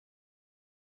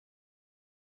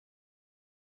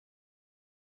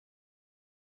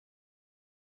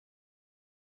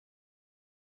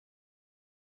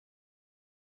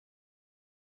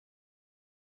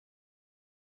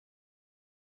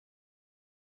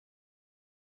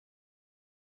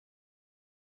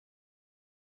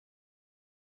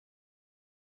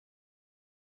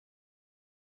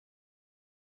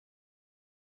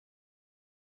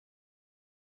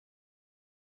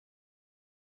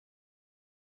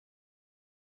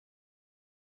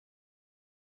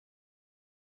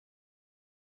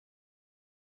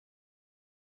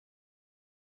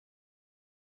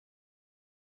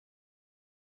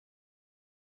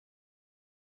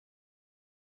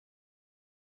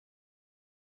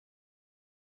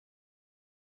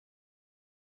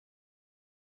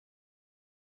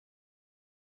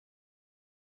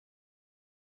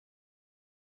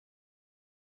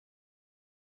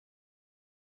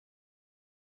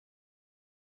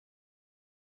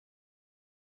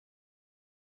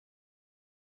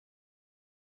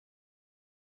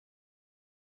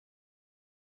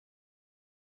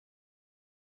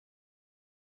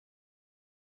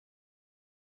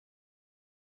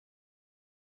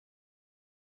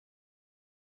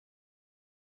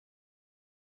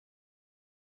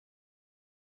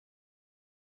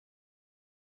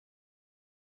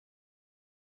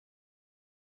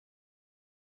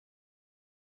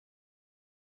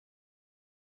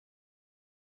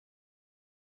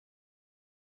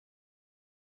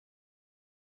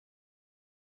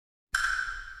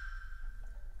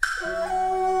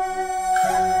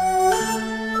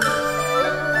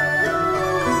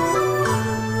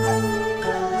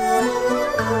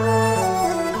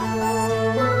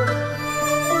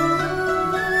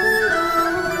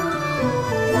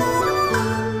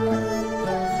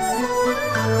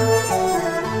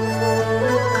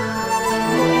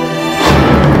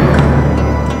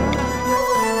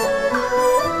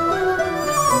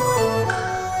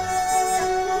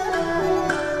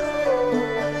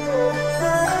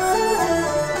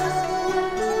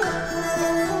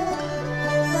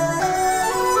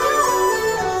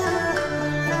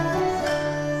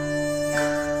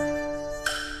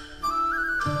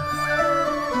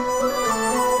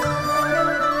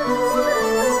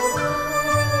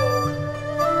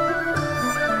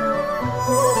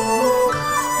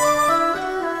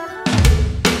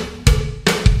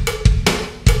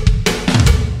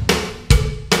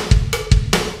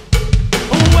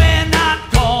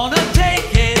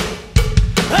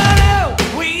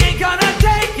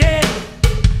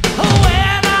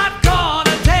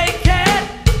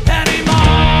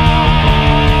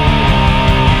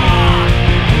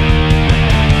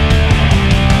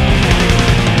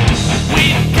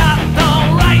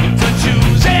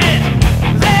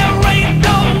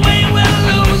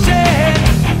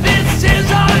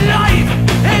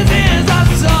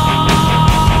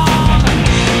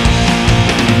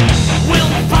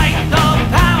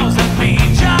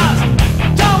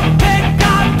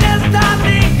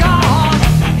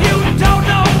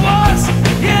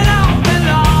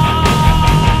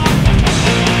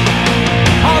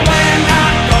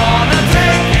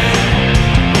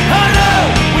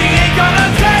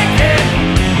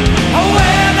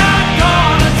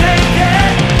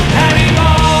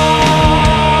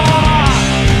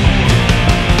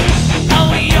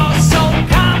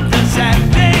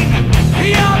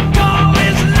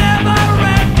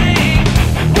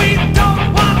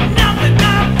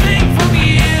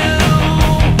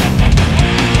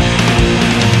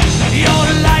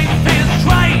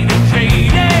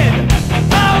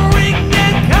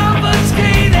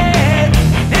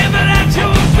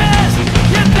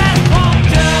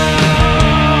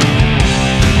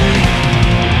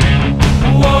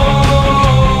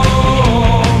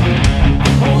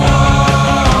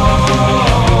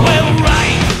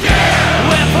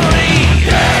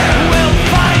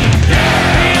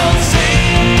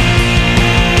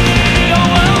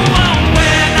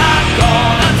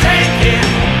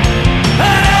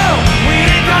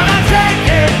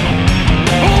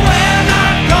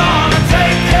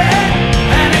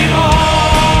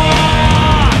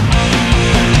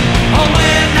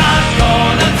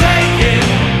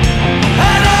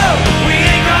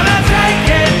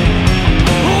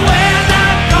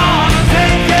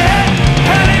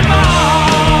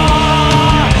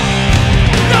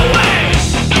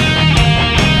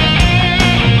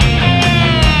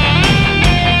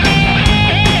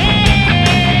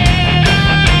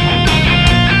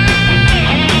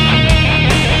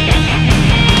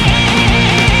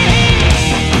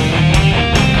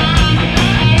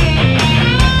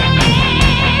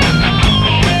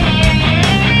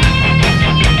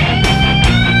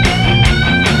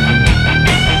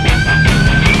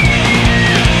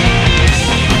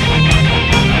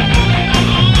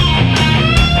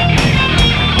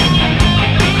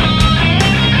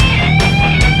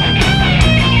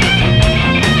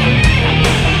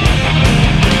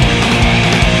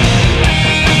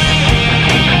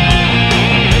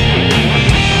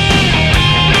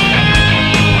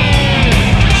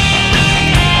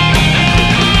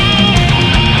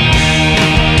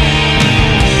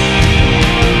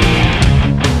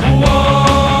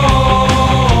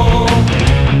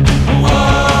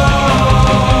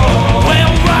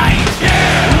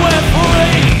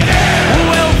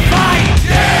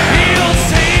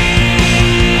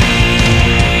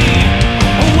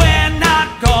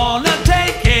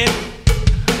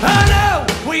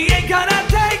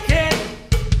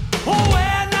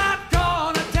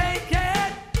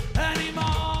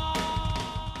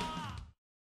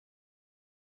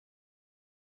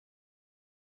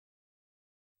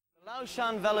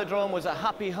Laoshan Velodrome was a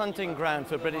happy hunting ground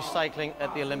for British cycling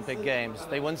at the Olympic Games.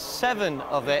 They won 7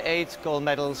 of their 8 gold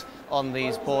medals on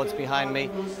these boards behind me,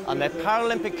 and their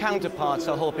Paralympic counterparts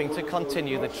are hoping to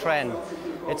continue the trend.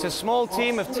 It's a small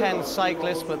team of 10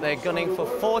 cyclists, but they're gunning for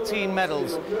 14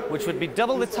 medals, which would be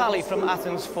double the tally from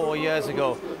Athens 4 years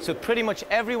ago. So pretty much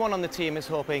everyone on the team is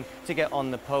hoping to get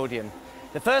on the podium.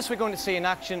 The first we're going to see in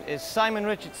action is Simon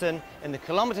Richardson in the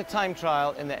kilometre time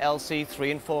trial in the LC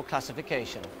 3 and 4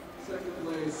 classification.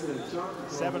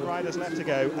 7 riders left to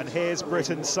go, and here's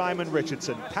Britain's Simon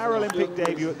Richardson. Paralympic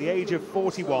debut at the age of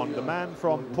 41, the man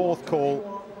from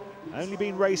Porthcawl. Only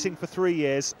been racing for 3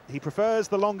 years. He prefers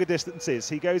the longer distances.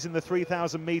 He goes in the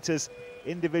 3,000 metres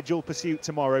individual pursuit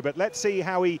tomorrow, but let's see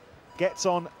how he gets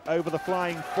on over the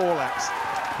flying 4 laps.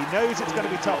 He knows it's going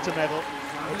to be tough to medal.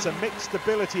 It's a mixed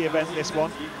ability event, this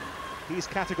one. He's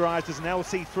categorised as an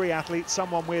LC3 athlete,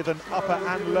 someone with an upper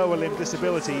and lower limb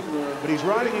disability, but he's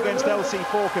riding against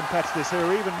LC4 competitors who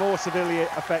are even more severely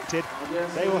affected.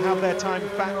 They will have their time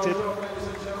factored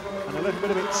and a little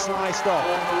bit of it sliced off.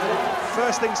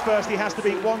 First things first, he has to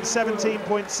beat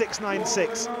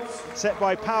 1:17.696, set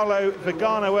by Paolo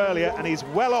Vigano earlier, and he's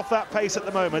well off that pace at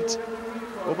the moment.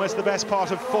 Almost the best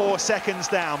part of 4 seconds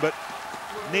down, but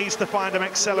needs to find an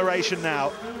acceleration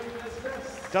now.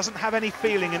 Doesn't have any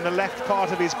feeling in the left part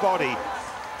of his body.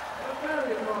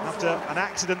 After an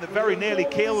accident that very nearly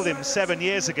killed him 7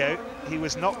 years ago, he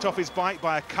was knocked off his bike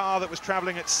by a car that was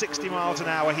travelling at 60 miles an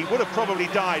hour. He would have probably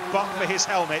died but for his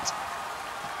helmet.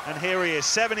 And here he is,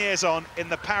 7 years on in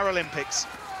the Paralympics.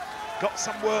 Got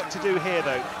some work to do here,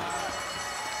 though.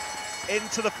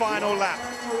 Into the final lap.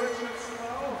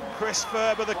 Chris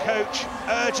Ferber, the coach,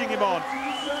 urging him on.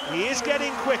 He is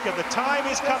getting quicker, the time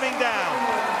is coming down.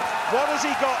 What has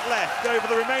he got left over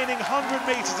the remaining 100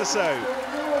 metres or so?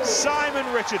 Simon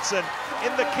Richardson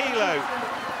in the kilo.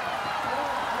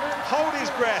 Hold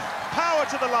his breath, power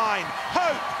to the line,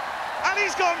 hope, and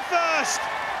he's gone first!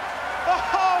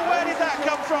 Oh, where did that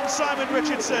come from, Simon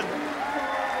Richardson?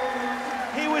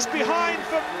 He was behind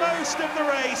for most of the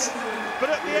race,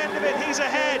 but at the end of it, he's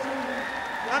ahead.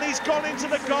 And he's gone into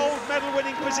the gold medal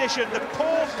winning position. The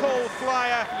Porthcawl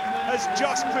flyer has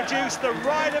just produced the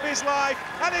ride of his life,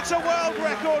 and it's a world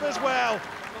record as well.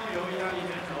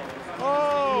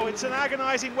 Oh, it's an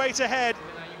agonising wait ahead,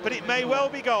 but it may well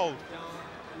be gold.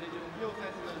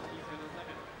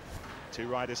 2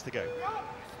 riders to go.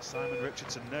 Simon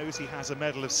Richardson knows he has a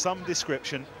medal of some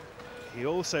description. He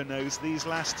also knows these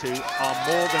last 2 are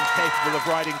more than capable of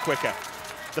riding quicker.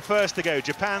 The first to go,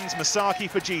 Japan's Masaki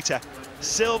Fujita,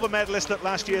 silver medalist at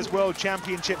last year's World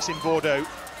Championships in Bordeaux,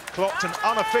 clocked an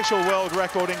unofficial world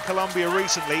record in Colombia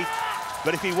recently,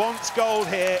 but if he wants gold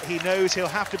here, he knows he'll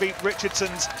have to beat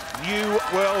Richardson's new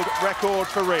world record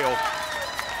for real.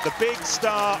 The big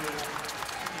star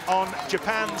on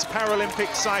Japan's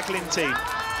Paralympic cycling team,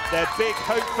 their big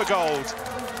hope for gold.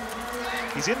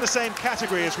 He's in the same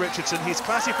category as Richardson. He's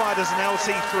classified as an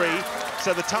LC3,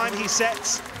 so the time he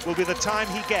sets will be the time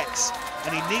he gets,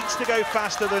 and he needs to go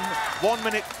faster than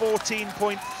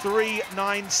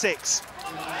 1:14.396,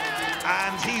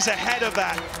 and he's ahead of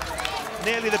that,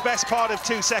 nearly the best part of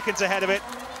 2 seconds ahead of it.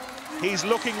 He's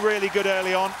looking really good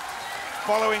early on,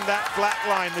 following that black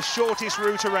line, the shortest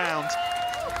route around.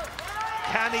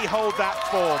 Can he hold that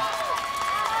form?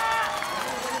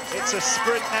 It's a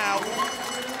sprint now.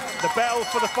 The bell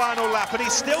for the final lap, and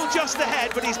he's still just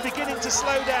ahead, but he's beginning to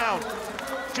slow down.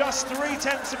 Just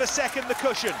 0.3 of a second the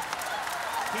cushion.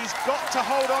 He's got to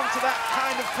hold on to that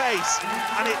kind of pace,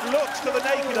 and it looks to the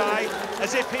naked eye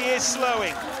as if he is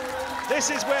slowing. This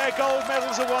is where gold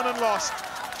medals are won and lost.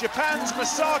 Japan's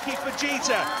Masaki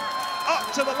Fujita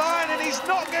up to the line, and he's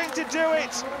not going to do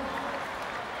it.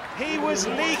 He was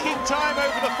leaking time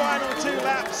over the final 2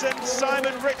 laps, and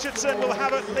Simon Richardson will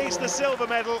have at least the silver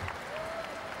medal.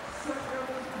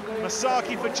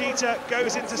 Masaki Fujita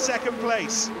goes into 2nd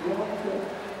place.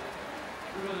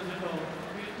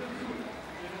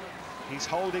 He's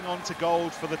holding on to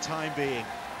gold for the time being.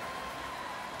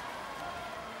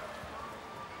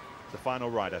 The final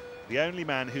rider, the only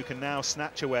man who can now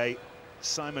snatch away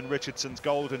Simon Richardson's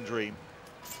golden dream.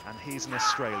 And he's an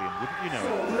Australian, wouldn't you know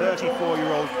it?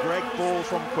 34-year-old Greg Ball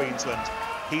from Queensland.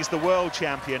 He's the world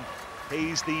champion.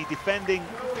 He's the defending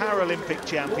Paralympic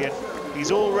champion.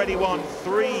 He's already won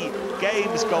 3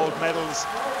 Games gold medals.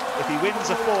 If he wins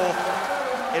a 4th,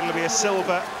 it'll be a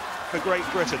silver for Great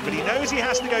Britain. But he knows he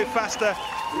has to go faster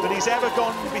than he's ever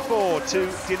gone before to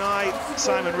deny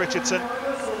Simon Richardson.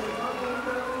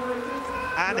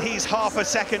 And he's half a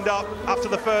second up after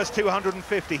the first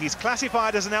 250. He's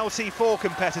classified as an LC4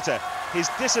 competitor. His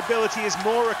disability is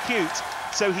more acute,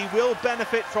 so he will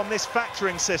benefit from this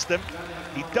factoring system.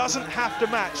 He doesn't have to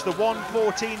match the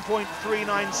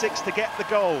 114.396 to get the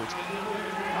gold.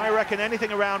 I reckon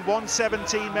anything around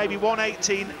 117, maybe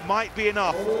 118 might be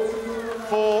enough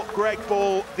for Greg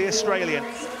Ball, the Australian.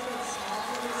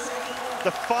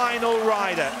 The final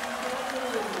rider,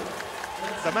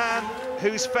 the man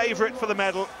who's favourite for the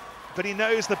medal, but he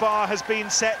knows the bar has been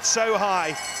set so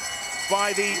high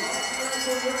by the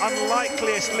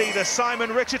unlikeliest leader,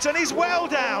 Simon Richardson. He's well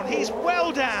down, he's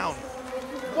well down.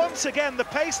 Once again, the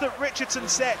pace that Richardson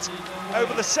set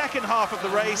over the second half of the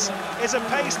race is a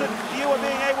pace that few are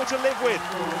being able to live with.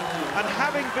 And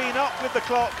having been up with the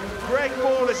clock, Greg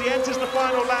Ball, as he enters the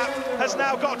final lap, has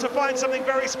now got to find something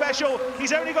very special.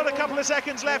 He's only got a couple of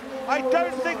seconds left. I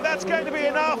don't think that's going to be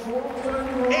enough.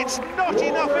 It's not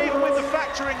enough even with the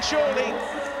factoring, surely.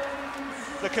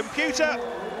 The computer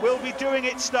will be doing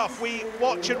its stuff. We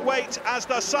watch and wait, as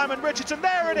does Simon Richardson.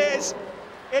 There it is!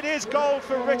 It is gold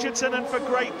for Richardson and for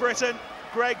Great Britain.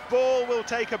 Greg Ball will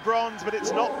take a bronze, but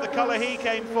it's not the colour he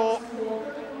came for.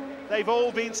 They've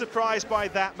all been surprised by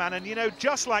that man. And, you know,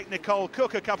 just like Nicole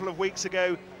Cook a couple of weeks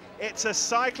ago, it's a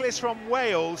cyclist from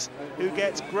Wales who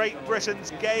gets Great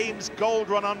Britain's Games gold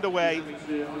run underway.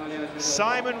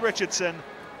 Simon Richardson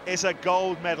is a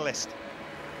gold medalist.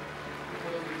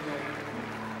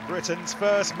 Britain's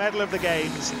first medal of the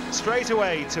Games, straight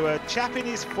away to a chap in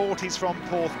his 40s from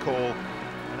Porthcawl.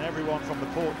 And everyone from the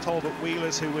Port Talbot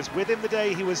Wheelers who was with him the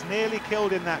day he was nearly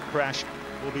killed in that crash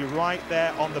will be right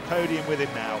there on the podium with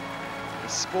him now. The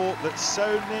sport that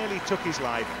so nearly took his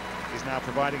life is now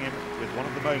providing him with one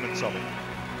of the moments of it.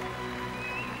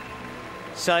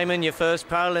 Simon, your first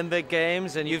Paralympic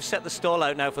Games, and you've set the stall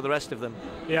out now for the rest of them.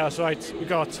 Yeah, that's right. We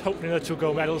got hopefully another 2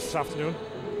 gold medals this afternoon.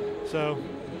 So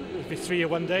it'll be 3 in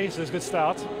one day, so it's a good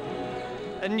start.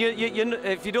 And you,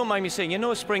 if you don't mind me saying, you're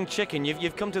no spring chicken.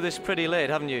 You've come to this pretty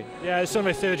late, haven't you? Yeah, it's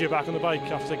only my 3rd year back on the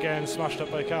bike after getting smashed up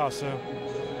by a car, so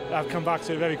I've come back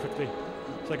to it very quickly.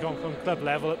 So I've gone from club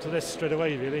level up to this straight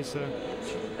away, really. So.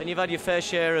 And you've had your fair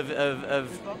share of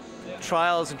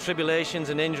trials and tribulations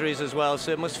and injuries as well,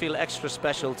 so it must feel extra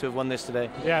special to have won this today.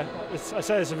 Yeah, I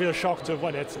said it's a real shock to have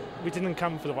won it. We didn't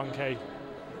come for the 1K.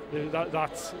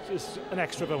 That's just an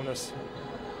extra bonus.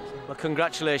 Well,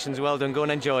 congratulations, well done, go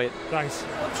and enjoy it. Thanks.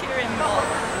 We'll cheer him more.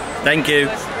 Thank you.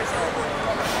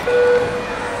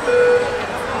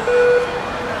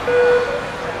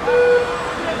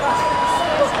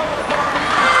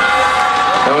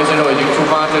两位选手已经出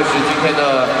发，这是今天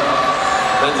的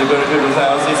男子个人追逐赛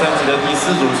LC3级的第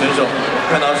4组选手。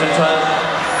看到身穿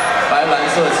白蓝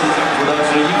色骑行服的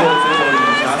是英国的选手李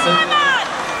查森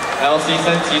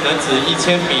 ，LC3级男子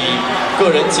1000米个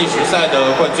人计时赛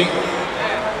的冠军。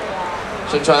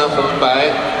身穿红白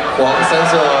黄3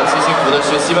色骑行服的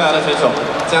是西班牙的选手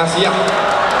加西亚。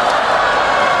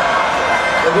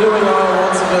Here we are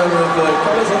once again with the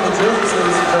colours on the jerseys,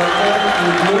 ladies and gentlemen.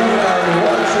 The blue and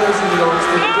white jersey belongs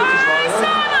to the British rider.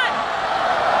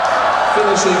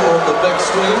 Finishing on the back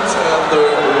straight, and the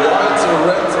white,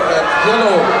 red and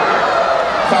yellow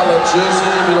coloured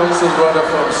jersey belongs to the rider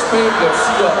from Spain,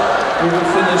 Garcia, who will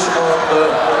finish on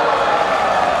the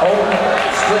home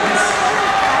straight.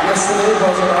 Yesterday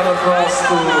was an honor for us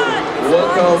to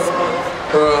welcome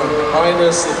Her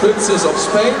Highness the Princess of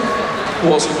Spain, who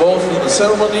was involved in the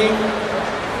ceremony,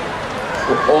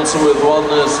 also with one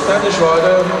Spanish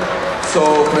rider, so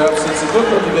perhaps it's a good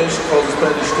motivation for the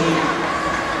Spanish team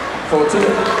for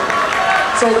today.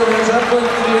 So ladies and gentlemen,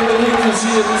 in the lead you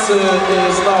see it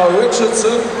is now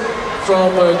Richardson from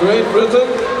Great Britain,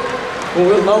 who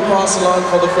will now pass the line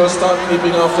for the first time,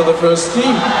 keeping after the first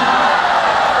heat.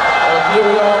 And here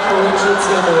we are for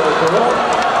Richardson,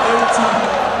 180.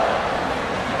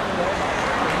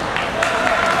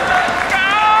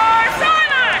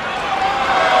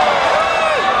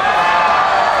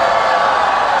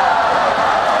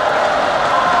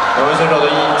选手的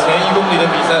前1公里的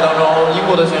比赛当中，英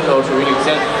国的选手处于领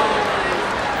先。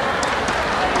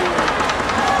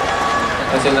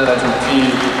他现在的成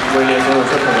绩位列所有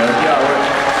车手的第2位。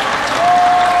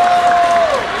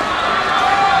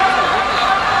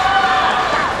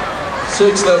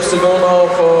6 laps to go now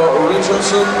for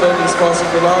Richardson, then he's passing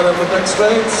the line at the back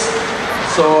straight.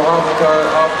 So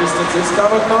half distance is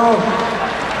covered now.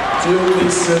 During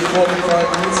these 45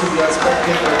 minutes, we are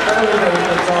expecting a very, very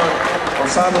good time for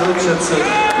Simon Richardson,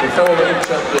 the Paralympic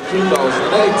champion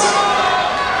 2008.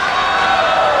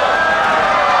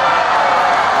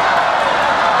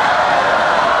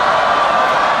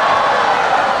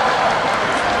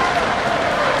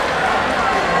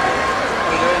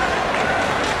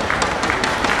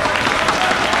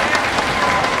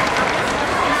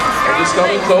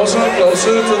 coming closer and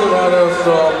closer to the rider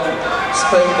from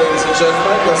Spain, ladies and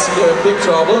gentlemen. Garcia in big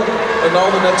trouble. And now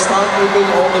the next time moving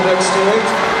on the back straight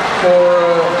for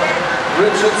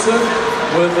Richardson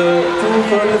with the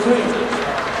 2:33.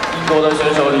 英国的选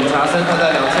手理查森，他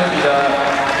在2000米的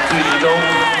距离中，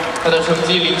他的成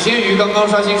绩领先于刚刚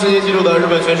刷新世界纪录的日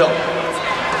本选手。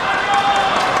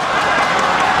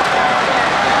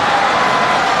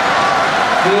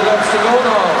 3 laps to go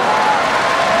now.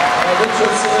 And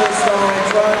Richardson is now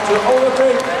trying to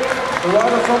overtake the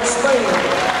rider from Spain.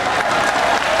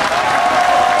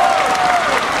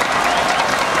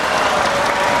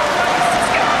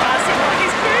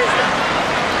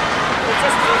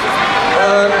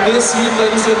 And this heat,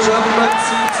 ladies and gentlemen,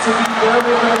 seems to be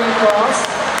very, very fast.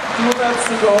 2 laps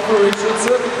to go for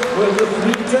Richardson with the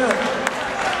 3:10.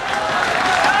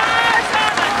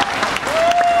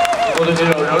 我的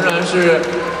选手仍然是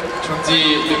成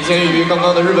绩领先于刚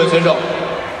刚的日本选手。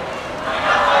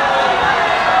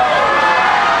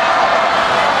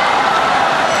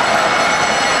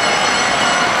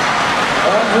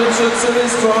 Richardson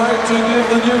is trying to give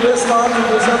the new list line, to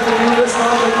present the new list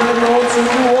line, and maybe also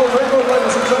new world record,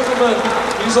 ladies and gentlemen.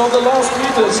 He's on the last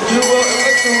meters. New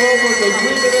extra world record,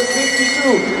 3 minutes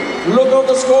 52. Look on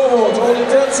the scoreboard, only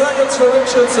 10 seconds for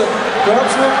Richardson.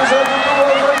 Perhaps representing the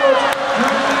world record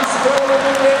during these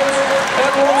Paralympic Games.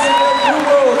 And once again, new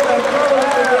world and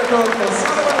Paralympic record for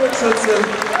Simon Richardson.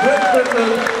 Great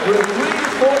Britain with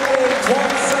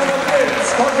 3:48.178.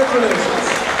 Congratulations.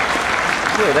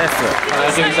 看来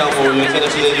这个项目原先的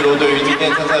世界纪录对于今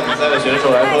天参赛比赛的选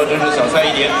手来说真是小菜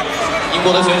一碟。英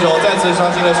国的选手再次刷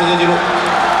新了世界纪录，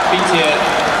并且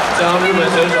将日本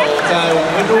选手在5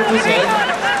分钟之前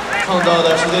创造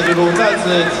的世界纪录再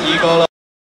次提高了。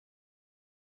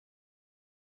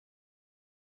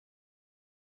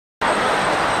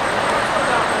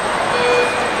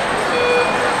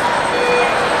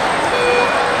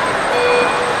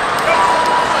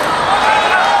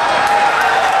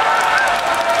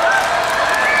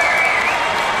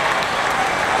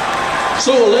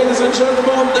 So, ladies and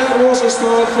gentlemen, that was a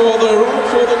start for the run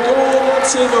for the gold and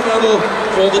silver medal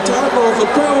for the title of the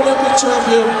Paralympic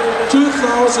champion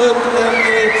 2008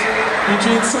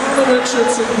 between Simon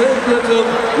Richardson, Great Britain,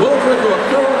 world record,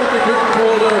 Paralympic record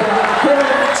holder,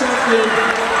 Paralympic champion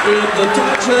in the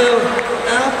time trail,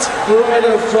 and the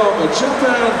rider from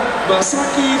Japan,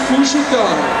 Masaki Fushika.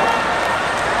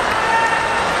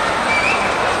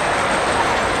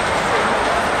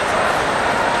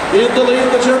 In the lead,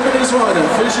 the Japanese rider,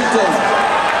 Fushita.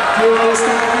 Furious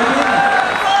timekeeping.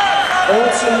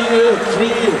 Also here,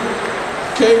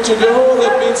 3K to go.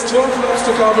 That means 12 laps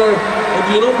to cover in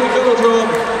the Olympic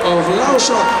velodrome of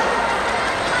Laoshan.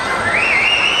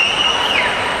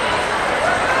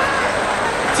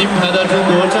 金牌的争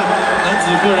夺战，男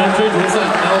子个人追逐赛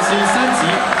LC3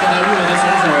级，看来日本的选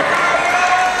手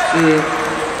是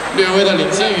略微的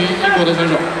领先于英国的选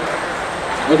手。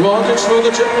 Advantage for the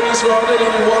Japanese rider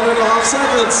in 1.5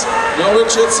 seconds. Now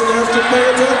Richardson have to pay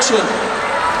attention.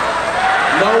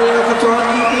 Now we have a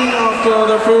timekeeping after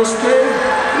the first game,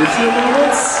 a few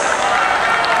moments.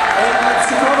 And that's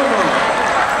the cover now.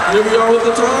 Here we are with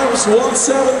the times,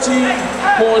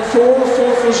 1:17.4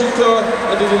 for Fujita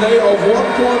and a delay of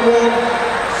 1.1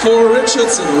 for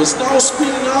Richardson, who is now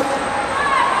speeding up.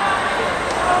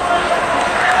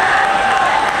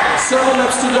 7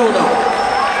 laps to go now.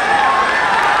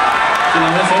 这两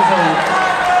位选手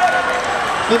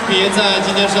分别在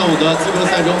今天上午的资格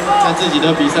赛中，在自己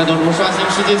的比赛当中刷新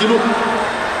世界纪录。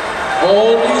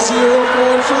Only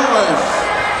 0.5.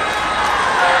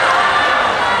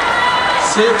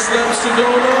 6 laps to go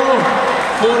now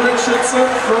for Richardson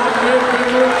from Great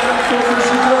Britain and for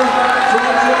Fushika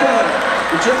from Japan.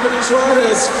 The Japanese rider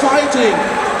is fighting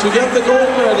to get the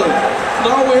gold medal.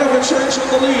 Now we have a change in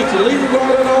the lead. The leading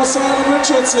rider now Simon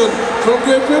Richardson from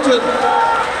Great Britain.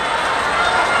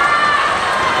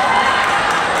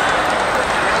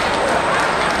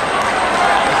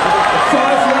 5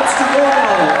 laps to go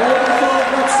now. Only 5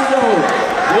 laps to go.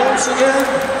 Once again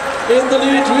in the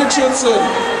lead, Richardson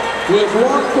with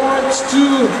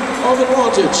 1.2 of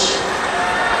advantage.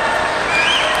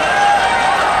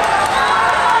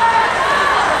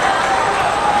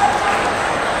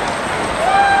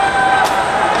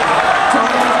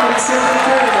 Time is 7K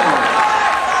now.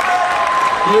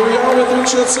 Here we are with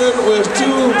Richardson with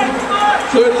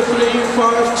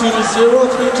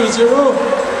 2:33.520, 3:20.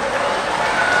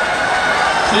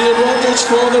 The advantage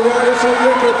for the rider from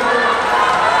Great Britain.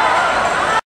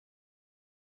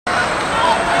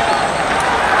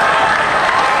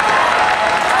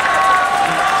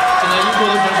 现在英国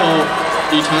的选手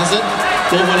理查森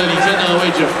夺回了领先的位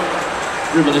置。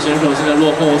日本的选手现在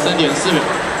落后3.4秒。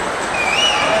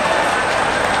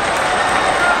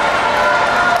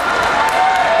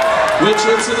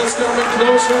Richardson is coming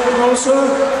closer and closer.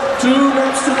 2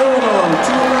 laps to go now.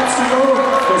 2 laps to go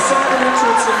for Simon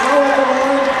Richardson. Now on the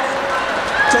line.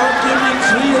 Time giving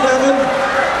 3:11.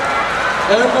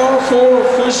 And now for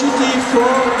Fujiti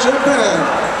from Japan.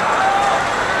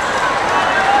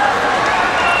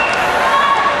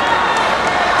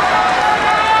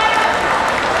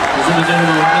 我们接着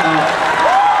看到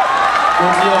国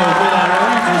际奥委会的荣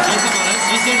誉主席萨马兰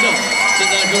奇先生，现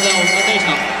在正在我们的内场。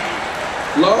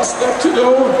 Last lap to go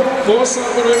for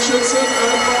Simon Richardson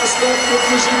and last lap for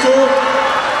Fujito.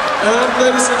 And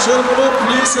ladies and gentlemen,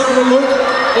 please have a look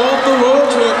on the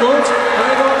world record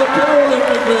and on the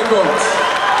Paralympic record.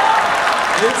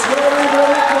 It's very,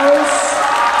 very close.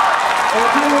 And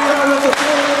here we are with the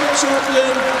Paralympic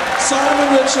champion, Simon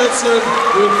Richardson,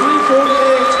 with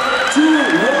 3:48,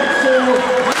 2:14,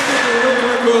 breaking the world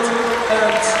record,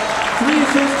 and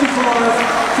 3:55,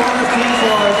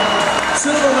 5:35.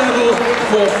 Silver medal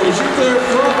for Fujita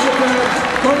from Japan.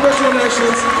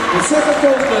 Congratulations, the second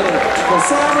gold medal for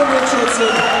Simon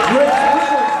Richardson. Great